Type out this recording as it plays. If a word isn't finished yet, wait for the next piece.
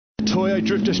Toyo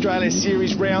Drift Australia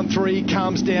Series Round 3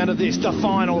 comes down to this, the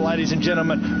final, ladies and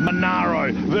gentlemen.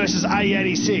 Monaro versus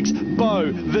A86,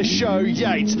 Bo the Show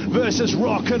Yates versus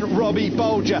Rockin' Robbie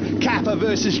Bolger, Kappa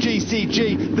versus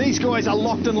GCG. These guys are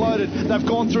locked and loaded. They've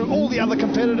gone through all the other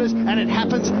competitors, and it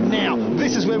happens now.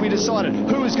 This is where we decided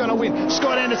who is going to win.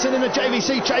 Scott Anderson in the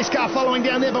JVC chase car following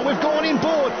down there, but we've gone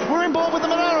inboard. We're inboard with the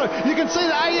Monaro. You can see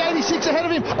the A86 ahead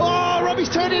of him. Oh, Robbie's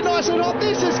turned in nice and hot.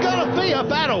 This is going to be a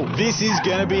battle. This is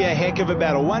going to be a heck of a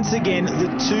battle. Once again, the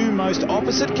two most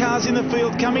opposite cars in the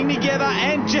field coming together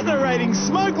and generating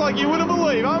smoke like you wouldn't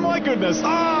believe. Oh my goodness.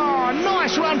 Oh,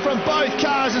 nice run from both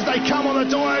cars as they come on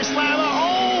the Toyota Slammer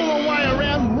all the way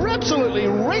around, absolutely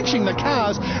wrenching the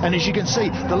cars. And as you can see,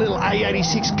 the little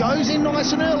A86 goes in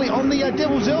nice and early on the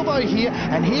Devil's Elbow here,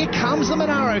 and here comes the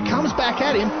Monaro, comes back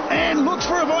at him and looks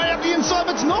for a void up the inside,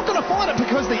 but it's not going to find it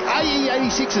because the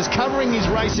AE86 is covering his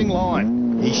racing line.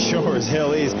 He sure as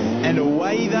hell is. And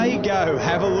away they go.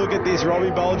 Have a look at this.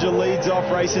 Robbie Bolger leads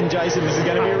off racing Jason. This is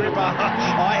going to be a ripper.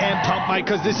 I am pumped, mate,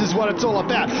 because this is what it's all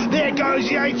about. There goes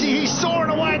Yatesy. He's soaring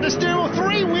away at the steering wheel.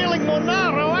 Three-wheeling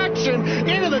Monaro action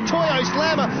into the Toyo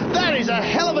Slammer. That is a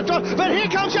hell of a drive. But here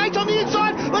comes Yates on the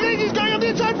inside. Look at it. He's going on the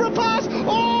inside for a pass.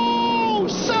 Oh,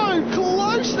 so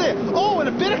close there. Oh, and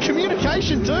a bit of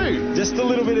communication too. Just a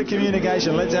little bit of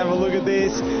communication. Let's have a look at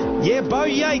this. Yeah, Bo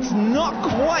Yates not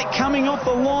quite coming off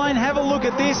the line. Have a look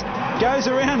at this. Goes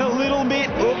around a little bit.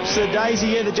 Oops, a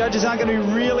daisy. Yeah, the judges aren't going to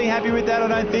be really happy with that, I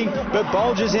don't think. But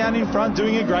Bolger's out in front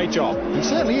doing a great job. He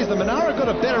certainly is. The Monaro got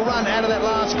a better run out of that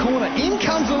last corner. In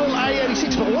comes the little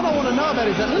A86. But what I want to know about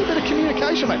is that little bit of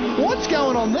communication, mate. What's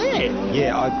going on there?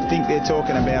 Yeah, I think they're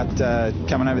talking about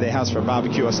coming over their house for a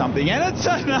barbecue or something. And it's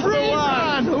another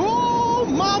one. Oh,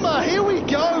 mama, here we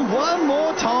go. One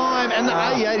more time. And the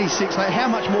A86, mate, how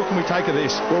much more can we take of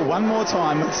this? Well, one more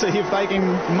time. Let's see if they can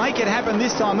make it happen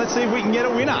this time. Let's see if we can get a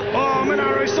winner. Oh,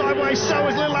 Monaro sideways. So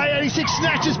is little A86.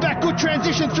 Snatches back. Good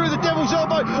transition through the Devil's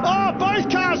Elbow. Oh,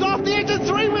 both cars off the edge of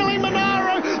three-wheeling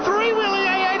Monaro. Three-wheeling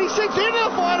A86 into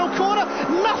the final corner.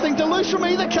 Nothing to lose from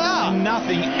either car.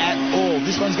 Nothing at all.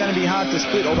 This one's going to be hard to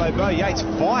split, although Bo Yates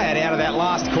fired out of that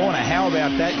last corner. How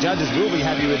about that? Judges will be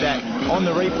happy with that on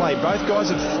the replay. Both guys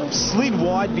have slid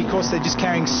wide because they're just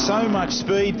carrying so much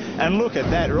speed. And look at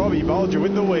that, Robbie Bolger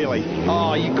with the wheelie.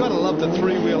 Oh, you've got to love the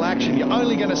three-wheel action. You're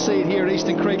only going to see it here at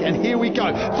Eastern Creek. And here we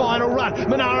go. Final run.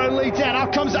 Monaro leads out.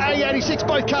 Up comes the A86.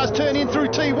 Both cars turn in through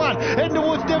T1. Heading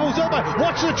towards Devil's Elbow.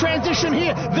 Watch the transition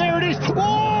here. There it is.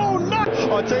 Oh, no!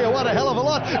 I tell you what, a hell of a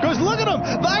lot. Because look at them.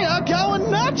 They are going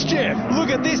nuts, Jeff. Look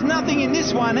at this. Nothing in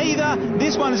this one either.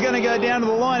 This one is going to go down to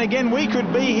the line again. We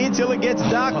could be here till it gets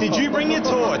dark. Did you bring your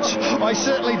torch? I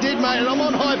certainly did, mate, and I'm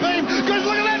on high beam. Because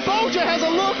look at that. Bolger has a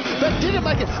look, but didn't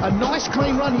make it. A nice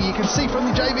clean run here. You can see from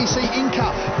the JVC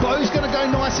in-car. Bo's going to go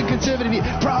nice and conservative here.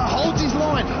 Holds his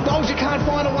line. Bolger can't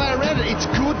find a way around it. It's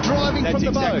good driving from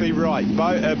the Bo. That's exactly right.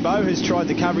 Bo has tried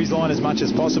to cover his line as much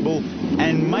as possible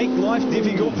and make life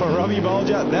difficult for Robbie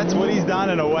Bolger. That's what he's done,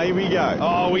 and away we go.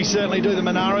 Oh, we certainly do. The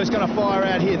Monaro's going to fire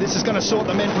out here. This is going to sort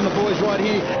the men from the boys right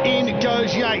here. In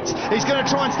goes Yates. He's going to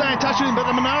try and stay in touch with him, but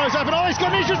the Monaro's open. Oh, he's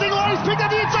got an interesting line. He's picked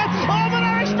up the inside. Oh,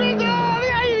 Monaro spins. Oh,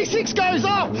 the A86 goes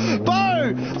off.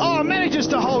 Bo, manages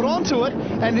to hold on to it.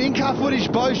 And in car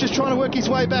footage, Bo's just trying to work his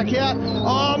way back out.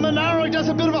 Oh, Monaro does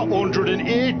a bit of a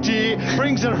 180.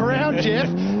 Brings it around, Jeff.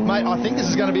 Mate, I think this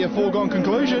is going to be a foregone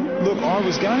conclusion. Look, I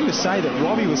was going to say that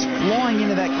Robbie was flying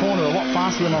into that corner a lot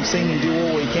faster than I've seen him do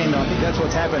all weekend. I think that's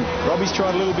what's happened. Robbie's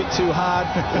tried a little bit too hard,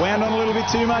 wound on a little bit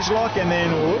too much lock, and then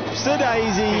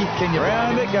whoops-a-daisy.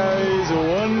 Round it goes,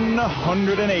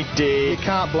 180. You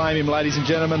can't blame him, ladies and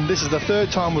gentlemen. This is the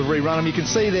third time we've rerun him. You can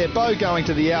see there, Bo going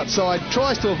to the outside,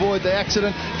 tries to avoid the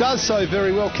accident, does so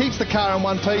very well, keeps the car in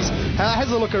one piece,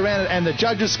 has a look around it, and the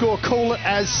judges score call it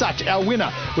as such. Our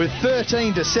winner with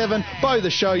 13-7, Bo the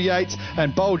Show Yates,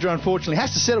 and Bolger unfortunately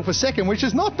has to settle for second, which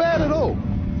is not bad at all.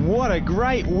 What a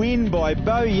great win by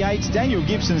Bo Yates. Daniel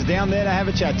Gibson's down there to have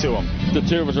a chat to him. The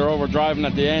two of us are overdriving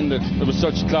at the end. It was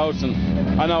such close, and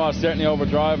I know I was certainly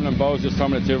overdriving, and Bo's just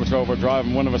told me the two of us were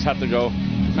overdriving. One of us had to go.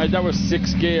 Now, that was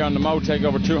 6th gear on the Motec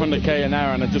over 200k an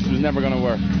hour, and it just was never going to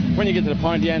work. When you get to the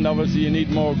pointy end, obviously you need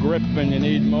more grip and you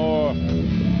need more.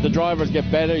 The drivers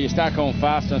get better. You start going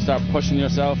faster and start pushing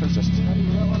yourself.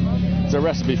 It's a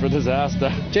recipe for disaster.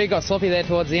 G got sloppy there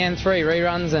towards the end, 3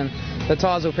 reruns, and the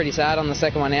tyres were pretty sad on the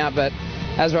second one out, but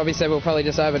as Robbie said, we're probably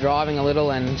just overdriving a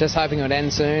little and just hoping it would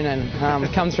end soon and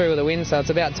come through with a win, so it's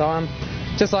about time.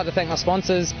 Just like to thank my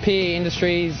sponsors, Peer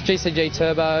Industries, GCG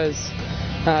Turbos,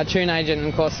 Tune Agent and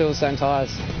of course Silverstone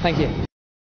Tyres. Thank you.